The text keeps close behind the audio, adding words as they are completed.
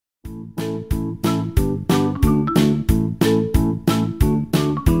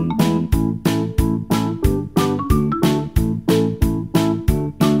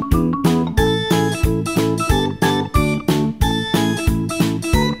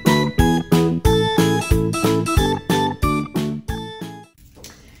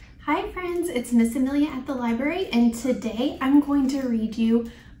it's Miss Amelia at the library, and today I'm going to read you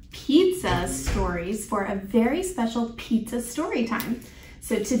pizza stories for a very special pizza story time.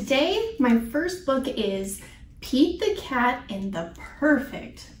 So today, my first book is Pete the Cat and the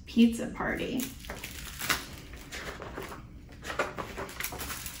Perfect Pizza Party.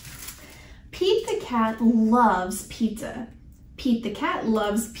 Pete the cat loves pizza. Pete the cat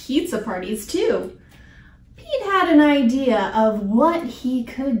loves pizza parties too. Pete had an idea of what he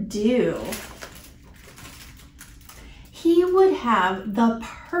could do. He would have the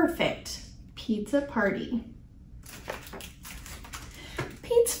perfect pizza party.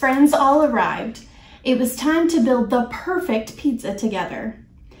 Pete's friends all arrived. It was time to build the perfect pizza together.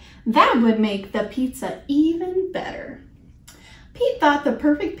 That would make the pizza even better. Pete thought the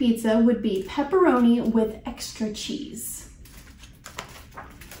perfect pizza would be pepperoni with extra cheese.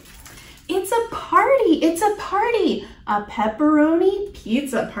 It's a party, a pepperoni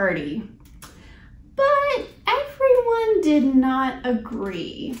pizza party. But everyone did not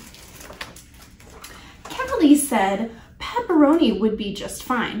agree. Callie said pepperoni would be just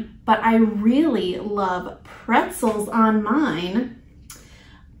fine, but I really love pretzels on mine.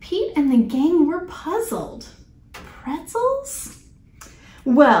 Pete and the gang were puzzled. Pretzels?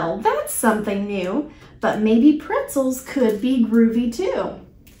 Well, that's something new, but maybe pretzels could be groovy too.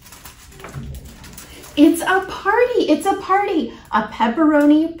 It's a party, a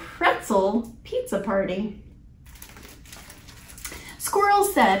pepperoni pretzel pizza party. Squirrel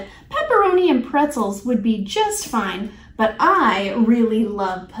said pepperoni and pretzels would be just fine, but I really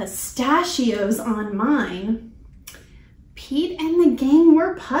love pistachios on mine. Pete and the gang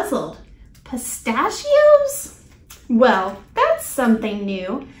were puzzled. Pistachios? Well, that's something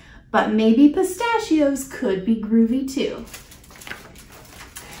new, but maybe pistachios could be groovy too.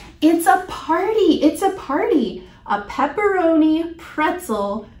 It's a party, a pepperoni,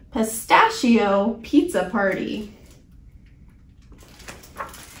 pretzel, pistachio pizza party.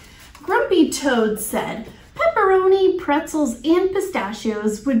 Grumpy Toad said, pepperoni, pretzels, and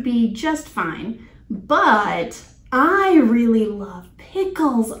pistachios would be just fine, but I really love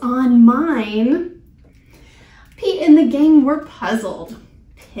pickles on mine. Pete and the gang were puzzled.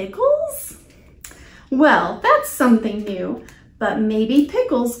 Pickles? Well, that's something new, but maybe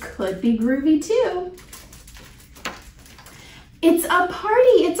pickles could be groovy too. It's a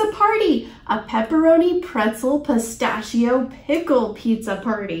party, a pepperoni, pretzel, pistachio, pickle pizza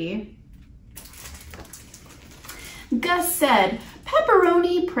party. Gus said,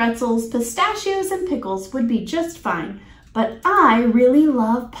 pepperoni, pretzels, pistachios, and pickles would be just fine, but I really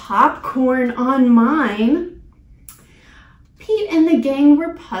love popcorn on mine. Pete and the gang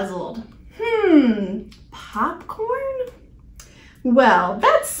were puzzled. Popcorn? Well,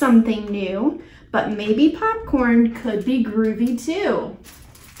 that's something new, but maybe popcorn could be groovy too.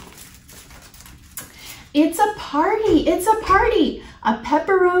 It's a party, a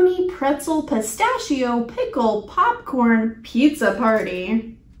pepperoni, pretzel, pistachio, pickle, popcorn pizza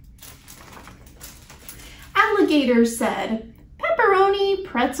party. Alligator said, pepperoni,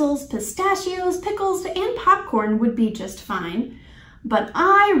 pretzels, pistachios, pickles, and popcorn would be just fine, but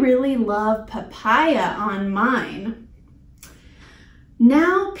I really love papaya on mine.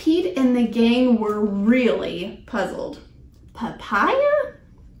 Now Pete and the gang were really puzzled. Papaya?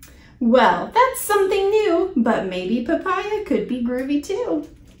 Well, that's something new, but maybe papaya could be groovy too.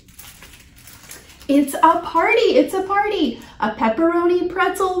 It's a party, a pepperoni,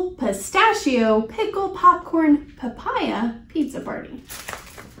 pretzel, pistachio, pickle, popcorn, papaya pizza party.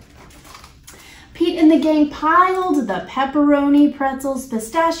 Pete and the gang piled the pepperoni, pretzels,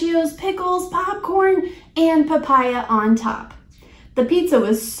 pistachios, pickles, popcorn, and papaya on top. The pizza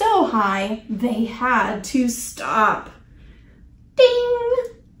was so high, they had to stop. Ding!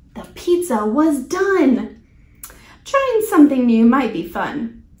 The pizza was done. Trying something new might be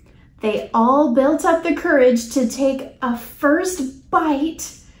fun. They all built up the courage to take a first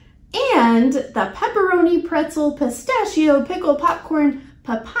bite, and the pepperoni, pretzel, pistachio, pickle, popcorn,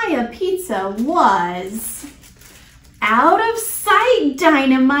 papaya pizza was out of sight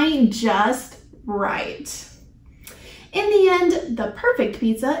dynamite just right. In the end, the perfect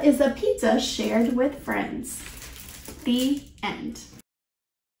pizza is a pizza shared with friends. The end.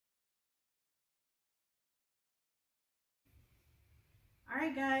 All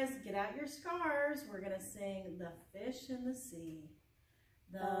right, guys, get out your scars. We're going to sing The Fish in the Sea.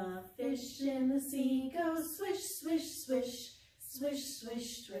 The fish in the sea goes swish, swish, swish, swish,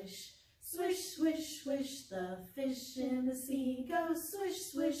 swish, swish, swish, swish, swish. The fish in the sea goes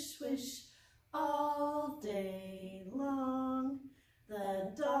swish, swish, swish, all day long.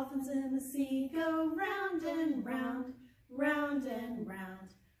 The dolphins in the sea go round and round, round and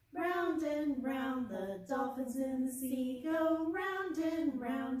round, round and round. The dolphins in the sea go round and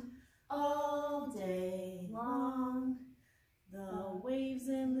round all day long. The waves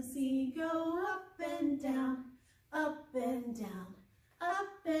in the sea go up and down, up and down,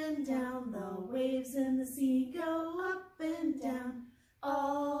 up and down. The waves in the sea go up and down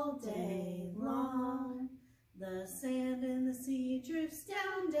all day long. The sand in the sea drifts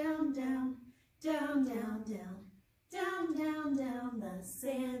down, down, down, down, down, down, down, down, down. The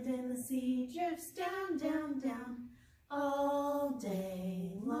sand in the sea drifts down, down, down all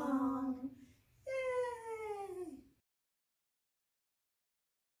day long. Yay!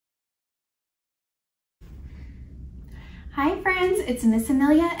 Hi friends, it's Miss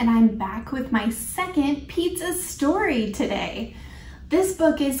Amelia and I'm back with my second pizza story today. This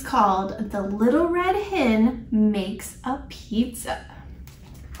book is called The Little Red Hen Makes a Pizza.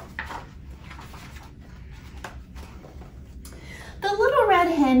 The little red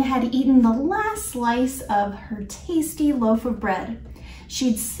hen had eaten the last slice of her tasty loaf of bread.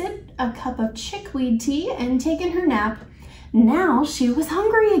 She'd sipped a cup of chickweed tea and taken her nap. Now she was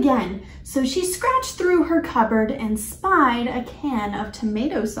hungry again, so she scratched through her cupboard and spied a can of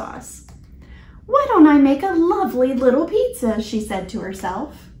tomato sauce. "Why don't I make a lovely little pizza?" she said to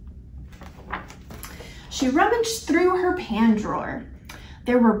herself. She rummaged through her pan drawer.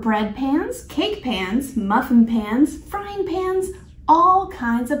 There were bread pans, cake pans, muffin pans, frying pans, all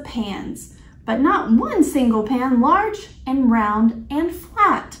kinds of pans, but not one single pan large and round and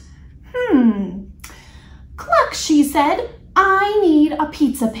flat. Cluck, she said, "I need a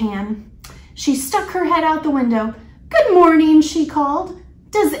pizza pan." She stuck her head out the window. "Good morning," she called.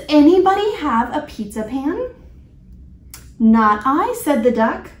 "Does anybody have a pizza pan?" "Not I," said the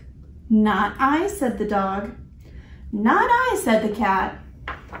duck. "Not I," said the dog. "Not I," said the cat.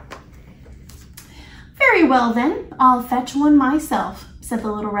 "Very well then, I'll fetch one myself," said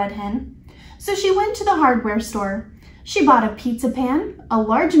the little red hen. So she went to the hardware store. She bought a pizza pan, a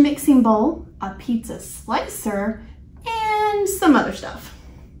large mixing bowl, a pizza slicer, and some other stuff.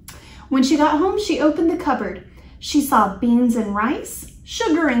 When she got home, she opened the cupboard. She saw beans and rice,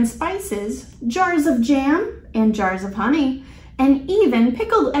 sugar and spices, jars of jam and jars of honey, and even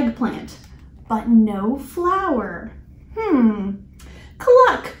pickled eggplant, but no flour.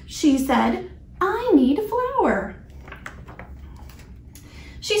 Cluck, she said, "I need flour."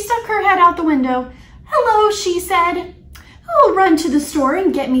 She stuck her head out the window. "Hello," she said. "Who'll run to the store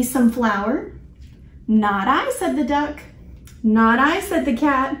and get me some flour?" "Not I," said the duck. "Not I," said the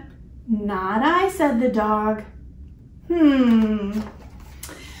cat. "Not I," said the dog. "Very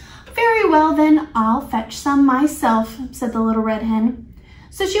well then, I'll fetch some myself," said the little red hen.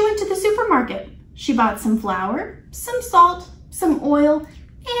 So she went to the supermarket. She bought some flour, some salt, some oil,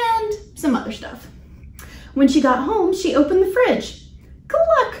 and some other stuff. When she got home, she opened the fridge.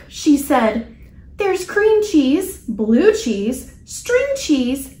 "Cluck," she said. "There's cream cheese, blue cheese, string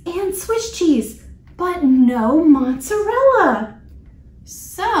cheese, and Swiss cheese, but no mozzarella."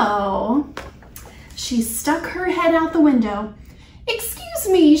 So she stuck her head out the window. "Excuse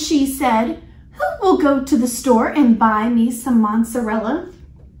me," she said, "who will go to the store and buy me some mozzarella?"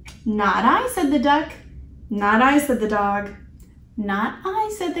 "Not I," said the duck. "Not I," said the dog. "Not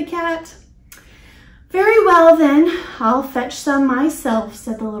I," said the cat. "Very well then, I'll fetch some myself,"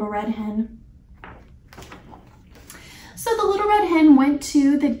 said the little red hen. So the little red hen went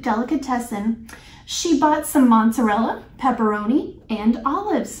to the delicatessen. She bought some mozzarella, pepperoni, and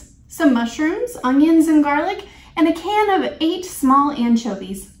olives, some mushrooms, onions, and garlic, and a can of 8 small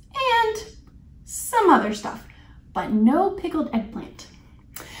anchovies, and some other stuff, but no pickled eggplant.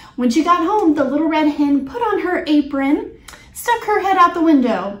 When she got home, the little red hen put on her apron, stuck her head out the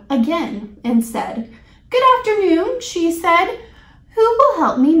window again, and said, "Good afternoon," she said. "Who will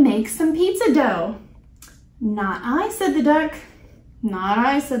help me make some pizza dough?" "Not I," said the duck. "Not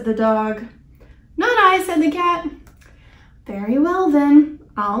I," said the dog. "Not I," said the cat. "Very well then,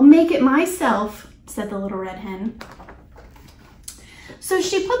 I'll make it myself," said the little red hen. So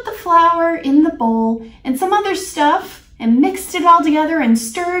she put the flour in the bowl and some other stuff and mixed it all together and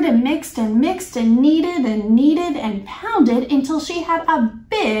stirred and mixed and mixed and kneaded and pounded until she had a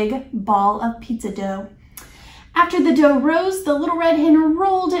big ball of pizza dough. After the dough rose, the little red hen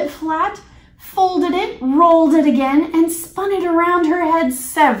rolled it flat, folded it, rolled it again, and spun it around her head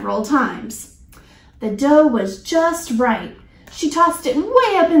several times. The dough was just right. She tossed it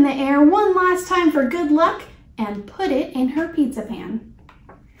way up in the air one last time for good luck and put it in her pizza pan.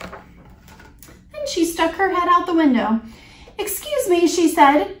 Then she stuck her head out the window. "Excuse me," she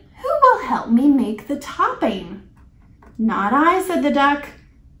said, "who will help me make the topping?" "Not I," said the duck.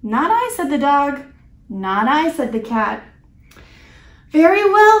 "Not I," said the dog. "Not I," said the cat. "Very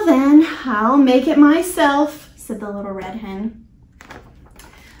well then, I'll make it myself," said the little red hen.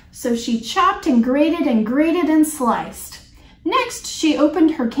 So she chopped and grated and sliced. Next, she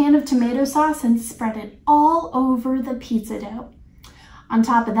opened her can of tomato sauce and spread it all over the pizza dough. On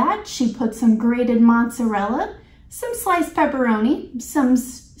top of that, she put some grated mozzarella, some sliced pepperoni,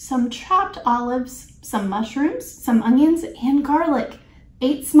 some chopped olives, some mushrooms, some onions, and garlic,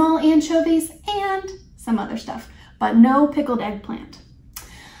 8 small anchovies, and some other stuff, but no pickled eggplant.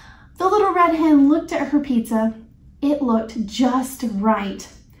 The little red hen looked at her pizza. It looked just right.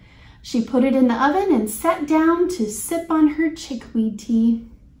 She put it in the oven and sat down to sip on her chickweed tea.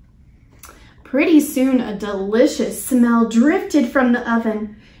 Pretty soon, a delicious smell drifted from the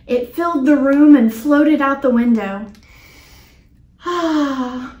oven. It filled the room and floated out the window.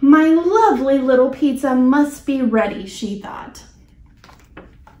 "Ah, my lovely little pizza must be ready," she thought.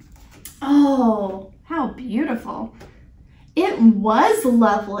 Oh, how beautiful. It was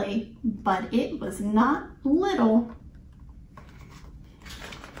lovely, but it was not little.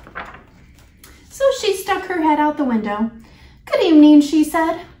 So she stuck her head out the window. "Good evening," she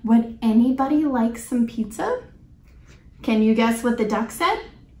said. "Would anybody like some pizza?" Can you guess what the duck said?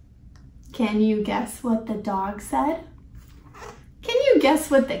 Can you guess what the dog said? Can you guess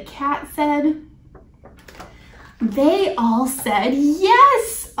what the cat said? They all said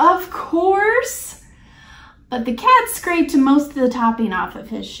yes, of course. But the cat scraped most of the topping off of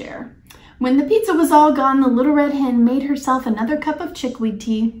his share. When the pizza was all gone, the little red hen made herself another cup of chickweed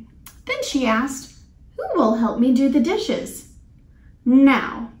tea. Then she asked, "Who will help me do the dishes?"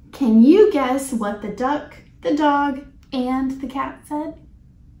 Now, can you guess what the duck, the dog, and the cat said?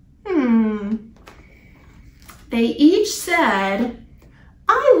 They each said,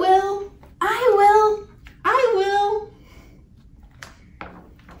 "I will, I will, I will."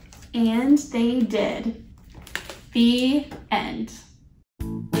 And they did. The end.